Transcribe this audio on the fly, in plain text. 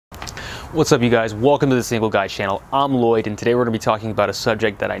What's up, you guys? Welcome to the Single Guy channel. I'm Lloyd, and today we're going to be talking about a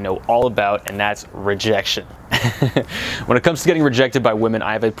subject that I know all about, and that's rejection. When it comes to getting rejected by women,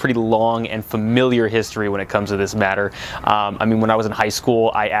 I have a pretty long and familiar history when it comes to this matter. I mean, when I was in high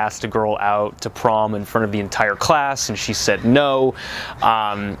school, I asked a girl out to prom in front of the entire class, and she said no.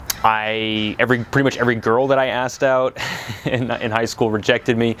 Pretty much every girl that I asked out in high school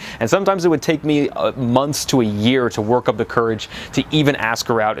rejected me, and sometimes it would take me months to a year to work up the courage to even ask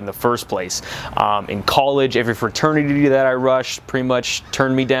her out in the first place. In college, every fraternity that I rushed pretty much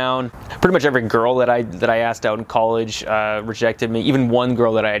turned me down. Pretty much every girl that I asked out in college rejected me. Even one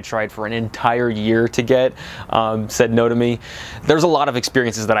girl that I had tried for an entire year to get said no to me. There's a lot of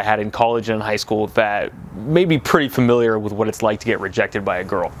experiences that I had in college and in high school that made me pretty familiar with what it's like to get rejected by a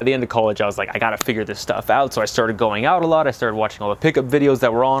girl. At the end of college, I was like, I gotta figure this stuff out. So I started going out a lot. I started watching all the pickup videos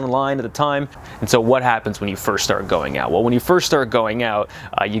that were online at the time. And so what happens when you first start going out? Well, when you first start going out,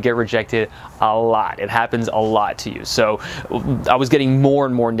 you get rejected a lot. It happens a lot to you. So I was getting more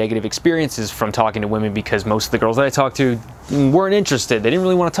and more negative experiences from talking to women because most of the girls that I talked to weren't interested. They didn't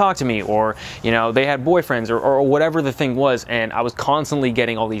really want to talk to me, or they had boyfriends, or whatever the thing was, and I was constantly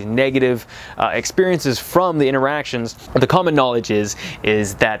getting all these negative experiences from the interactions. The common knowledge is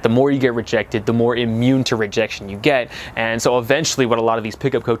that the more you get rejected, the more immune to rejection you get. And so eventually what a lot of these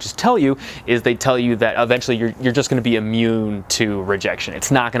pickup coaches tell you is they tell you that eventually you're just going to be immune to rejection.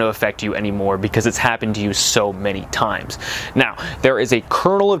 It's not going to affect you anymore because it's happened to you so many times. Now, there is a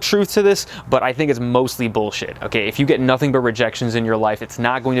kernel of truth to this, but I think it's mostly bullshit. Okay, if you get nothing but rejections in your life, it's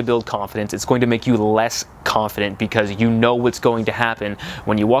not going to build confidence. It's going to make you less confident because you know what's going to happen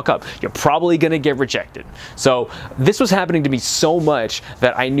when you walk up. You're probably going to get rejected. So this was happening to me so much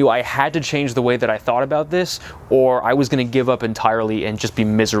that I knew I had to change the way that I thought about this, or I was going to give up entirely and just be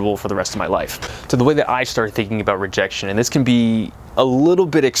miserable for the rest of my life. So the way that I started thinking about rejection, and this can be a little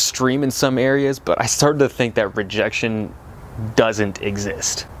bit extreme in some areas, but I started to think that rejection doesn't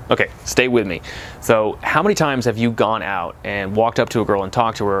exist. Okay, stay with me. So how many times have you gone out and walked up to a girl and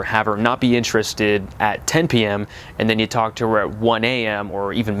talked to her, have her not be interested at 10 p.m. and then you talk to her at 1 a.m.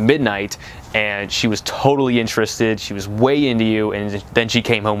 or even midnight and she was totally interested, she was way into you, and then she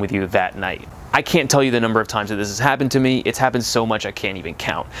came home with you that night? I can't tell you the number of times that this has happened to me. It's happened so much I can't even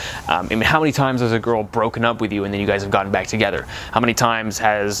count. I mean, how many times has a girl broken up with you and then you guys have gotten back together? How many times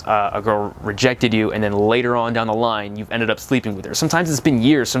has a girl rejected you and then later on down the line you've ended up sleeping with her? Sometimes it's been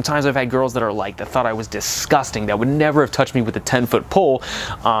years. Sometimes I've had girls that are like, that thought I was disgusting, that would never have touched me with a 10-foot pole,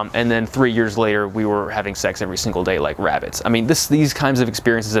 and then 3 years later we were having sex every single day like rabbits. I mean, these kinds of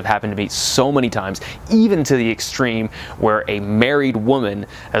experiences have happened to me so many times, even to the extreme where a married woman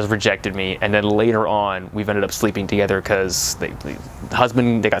has rejected me and then later on we've ended up sleeping together because they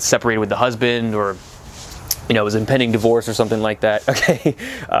got separated with the husband, or it was impending divorce or something like that. Okay,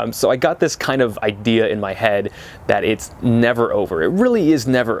 so I got this kind of idea in my head that it's never over. It really is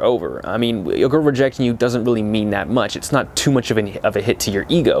never over. I mean, a girl rejecting you doesn't really mean that much. It's not too much of a hit to your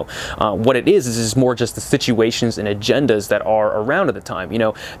ego. What it is more just the situations and agendas that are around at the time.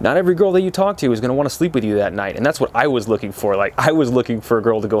 Not every girl that you talk to is going to want to sleep with you that night, and that's what I was looking for. Like, I was looking for a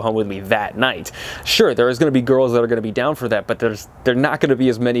girl to go home with me that night. Sure, there is going to be girls that are going to be down for that, but they're not going to be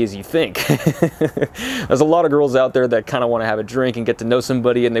as many as you think. There's a lot of girls out there that kind of want to have a drink and get to know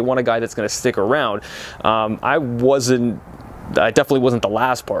somebody, and they want a guy that's going to stick around. I definitely wasn't the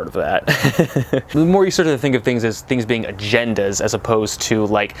last part of that. The more you start to think of things as things being agendas as opposed to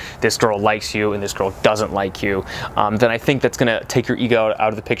like, this girl likes you and this girl doesn't like you, then I think that's going to take your ego out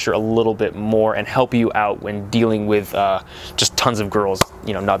of the picture a little bit more and help you out when dealing with just tons of girls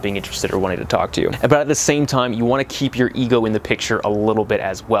not being interested or wanting to talk to you. But at the same time, you want to keep your ego in the picture a little bit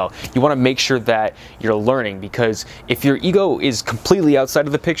as well. You want to make sure that you're learning, because if your ego is completely outside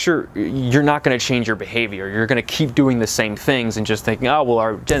of the picture, you're not going to change your behavior. You're going to keep doing the same things and just thinking, oh, well,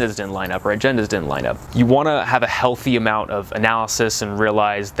 our agendas didn't line up, our agendas didn't line up. You want to have a healthy amount of analysis and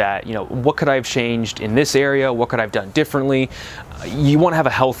realize that, what could I have changed in this area? What could I have done differently? You want to have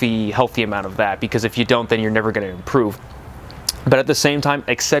a healthy amount of that, because if you don't, then you're never going to improve. But at the same time,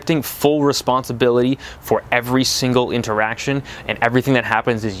 accepting full responsibility for every single interaction and everything that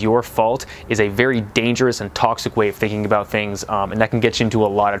happens is your fault is a very dangerous and toxic way of thinking about things, and that can get you into a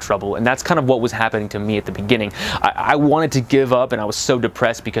lot of trouble. And that's kind of what was happening to me at the beginning. I wanted to give up, and I was so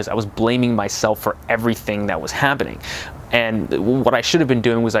depressed because I was blaming myself for everything that was happening. And what I should have been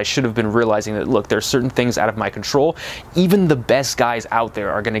doing was I should have been realizing that, look, there's certain things out of my control. Even the best guys out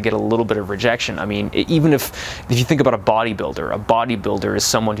there are going to get a little bit of rejection. I mean, even if you think about a bodybuilder is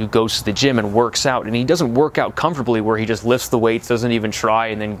someone who goes to the gym and works out, and he doesn't work out comfortably where he just lifts the weights, doesn't even try,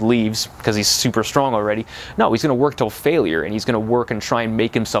 and then leaves because he's super strong already. No, he's going to work till failure, and he's going to work and try and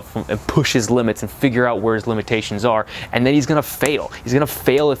make himself and push his limits and figure out where his limitations are, and then he's going to fail. He's going to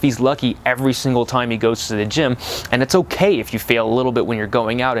fail if he's lucky every single time he goes to the gym, and it's okay if you fail a little bit when you're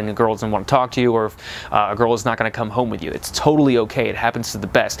going out and a girl doesn't want to talk to you, or if a girl is not going to come home with you. It's totally okay. It happens to the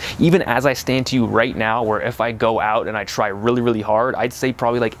best. Even as I stand to you right now, where if I go out and I try really, really hard, I'd say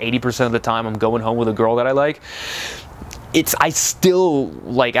probably like 80% of the time I'm going home with a girl that I like. I still,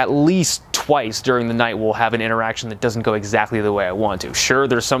 like, at least twice during the night will have an interaction that doesn't go exactly the way I want to. Sure,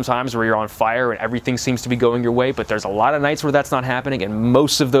 there's some times where you're on fire and everything seems to be going your way, but there's a lot of nights where that's not happening, and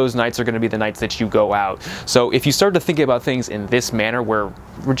most of those nights are going to be the nights that you go out. So if you start to think about things in this manner, where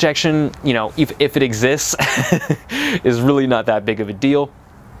rejection, you know, if it exists, is really not that big of a deal.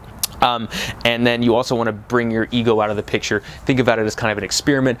 And then you also want to bring your ego out of the picture. Think about it as kind of an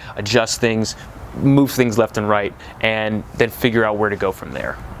experiment, adjust things, move things left and right, and then figure out where to go from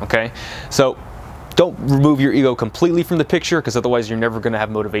there, okay? So don't remove your ego completely from the picture, because otherwise you're never going to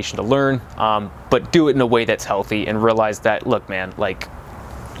have motivation to learn, but do it in a way that's healthy, and realize that, look, man, like,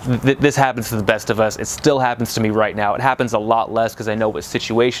 this happens to the best of us. It still happens to me right now. It happens a lot less because I know what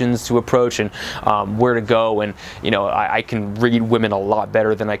situations to approach and where to go, and you know, I can read women a lot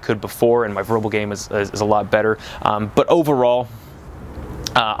better than I could before, and my verbal game is a lot better. But overall,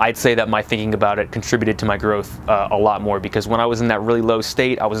 I'd say that my thinking about it contributed to my growth a lot more, because when I was in that really low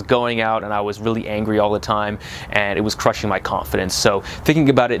state, I was going out and I was really angry all the time, and it was crushing my confidence. So thinking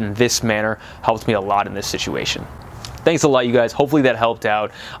about it in this manner helped me a lot in this situation. Thanks a lot, you guys. Hopefully that helped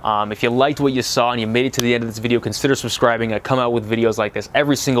out. If you liked what you saw and you made it to the end of this video, consider subscribing. I come out with videos like this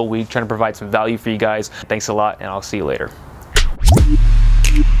every single week, trying to provide some value for you guys. Thanks a lot, and I'll see you later.